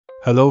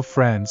Hello,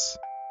 friends.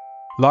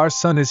 Lars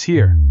Sun is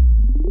here.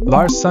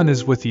 Lars Sun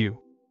is with you.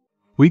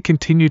 We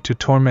continue to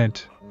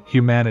torment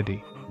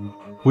humanity.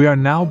 We are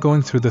now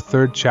going through the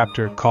third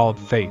chapter called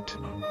Fate.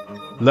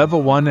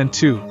 Level 1 and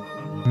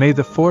 2. May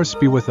the Force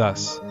be with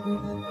us.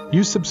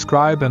 You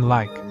subscribe and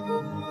like.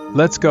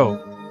 Let's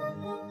go.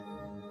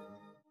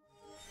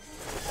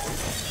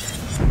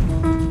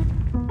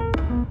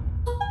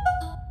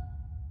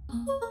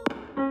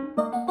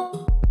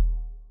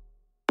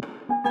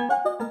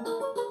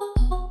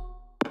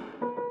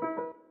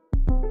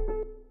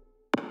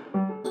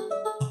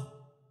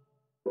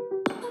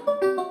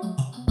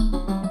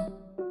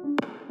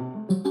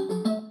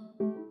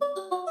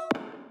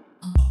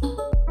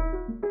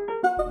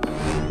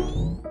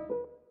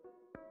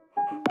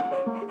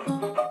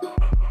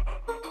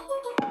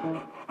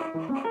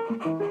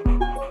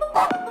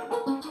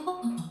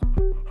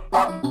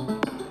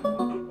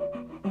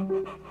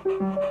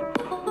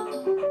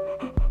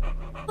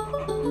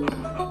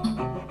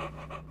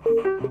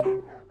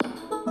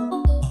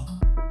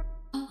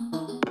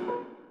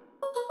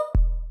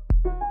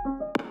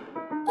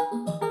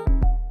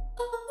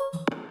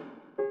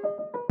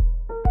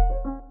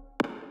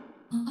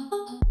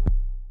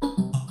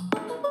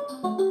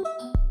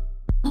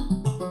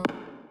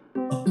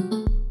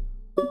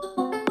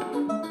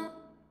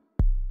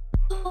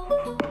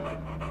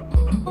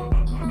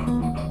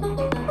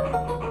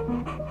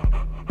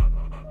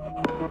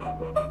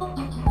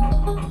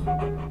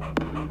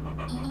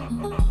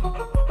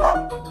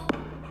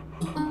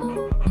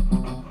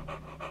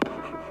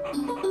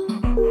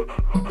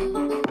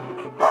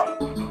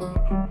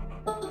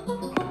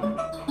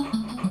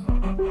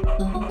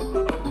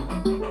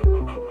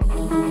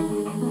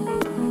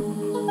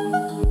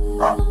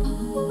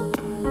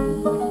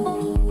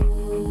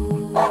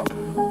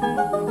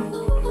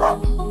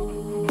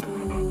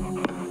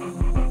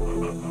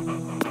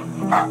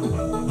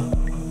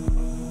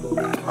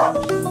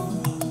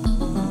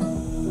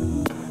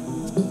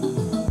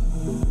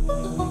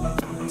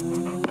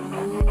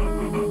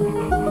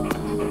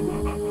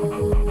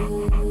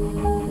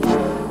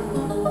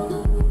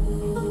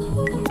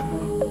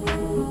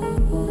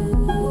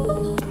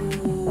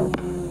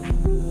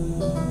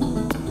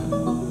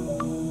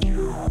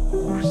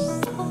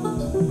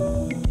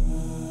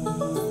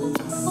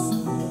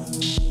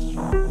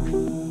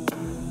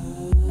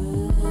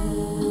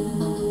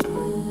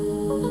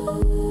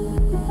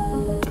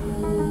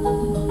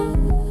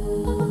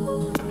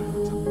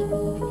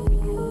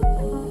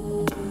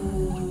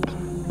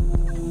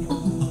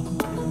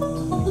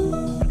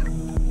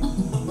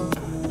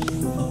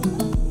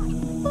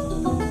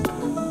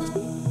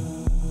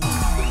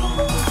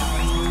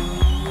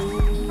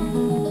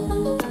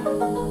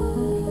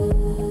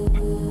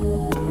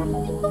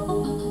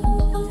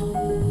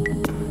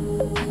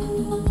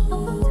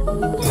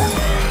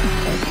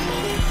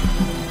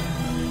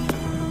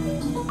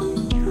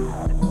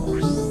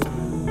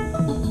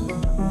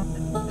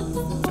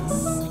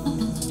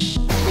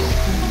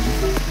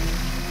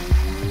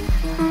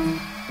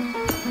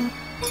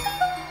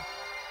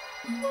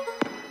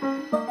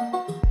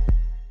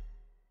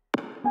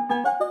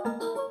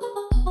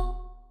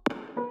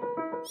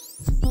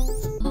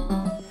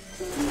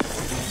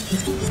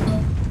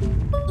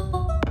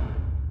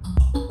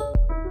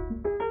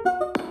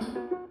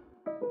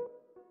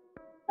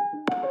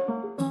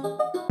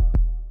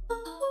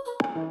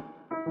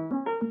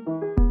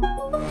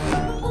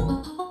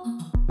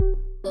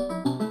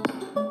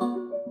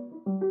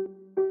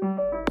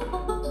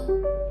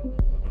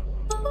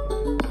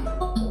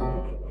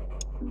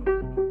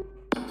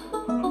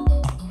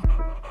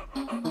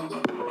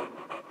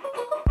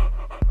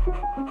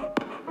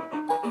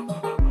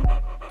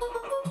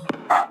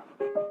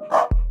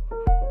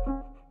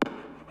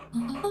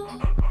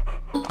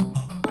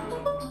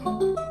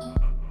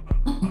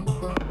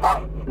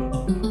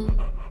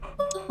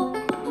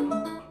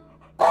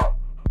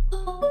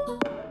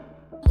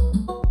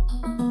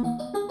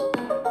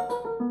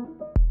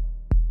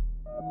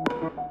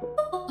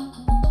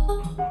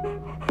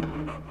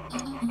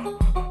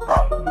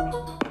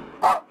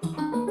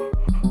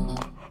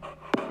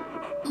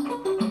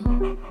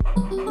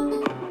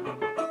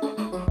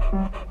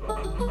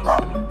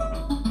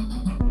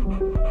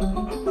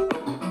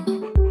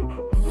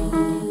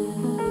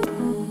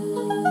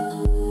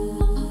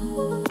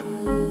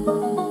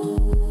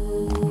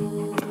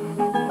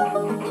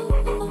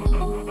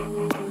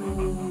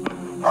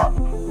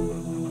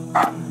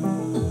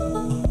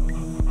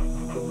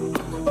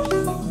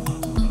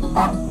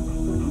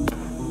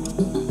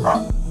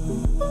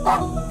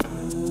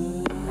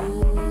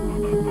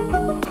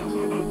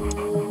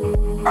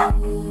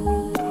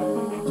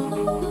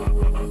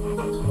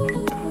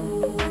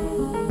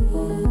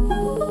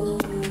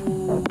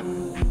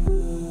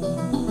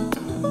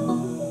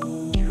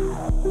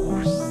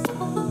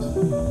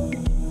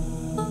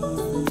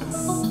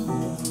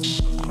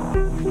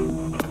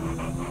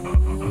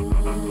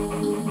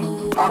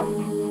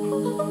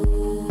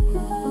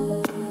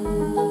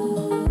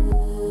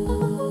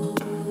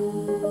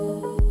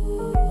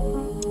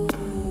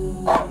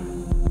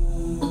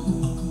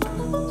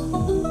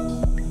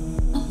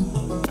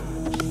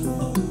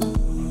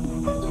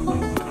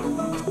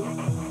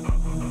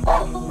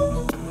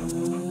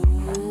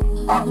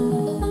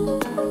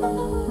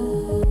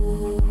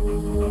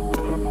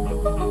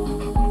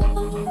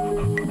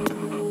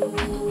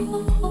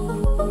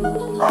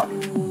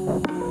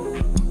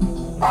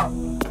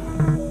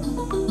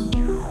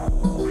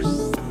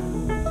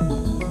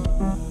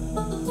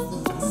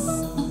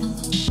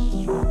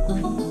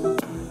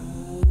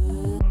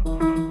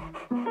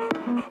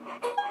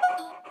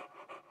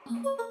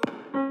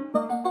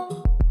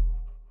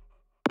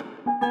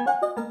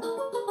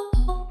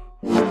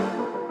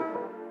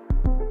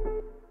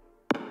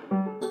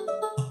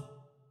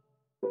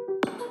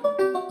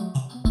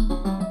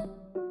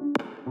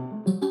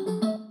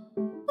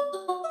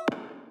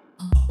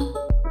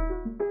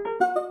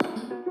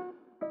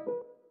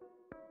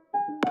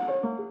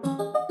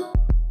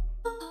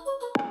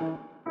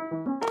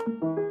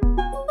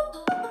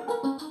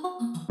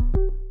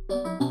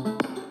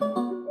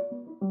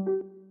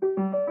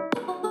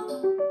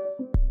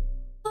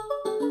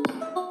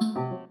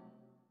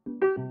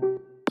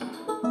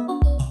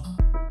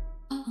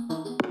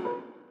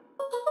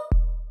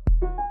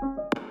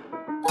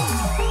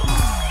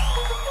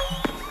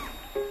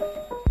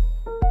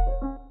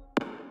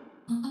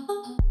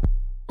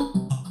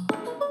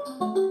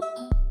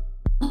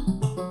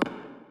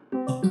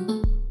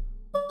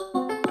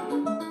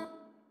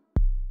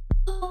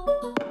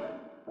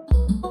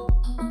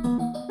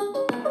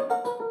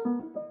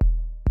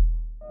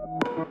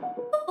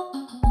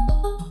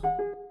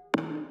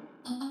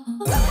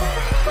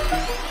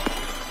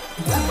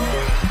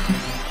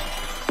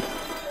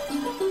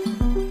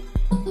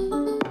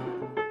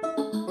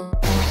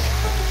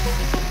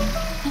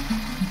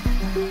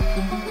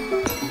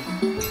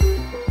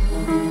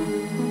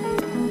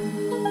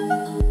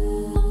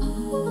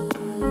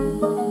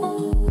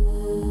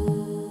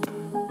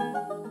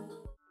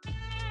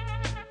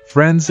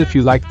 Friends, if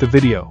you liked the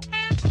video,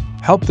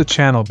 help the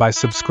channel by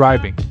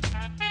subscribing.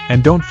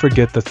 And don't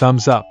forget the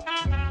thumbs up.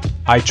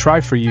 I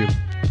try for you.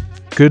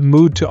 Good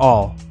mood to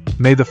all.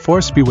 May the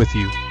force be with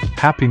you.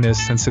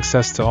 Happiness and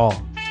success to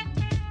all.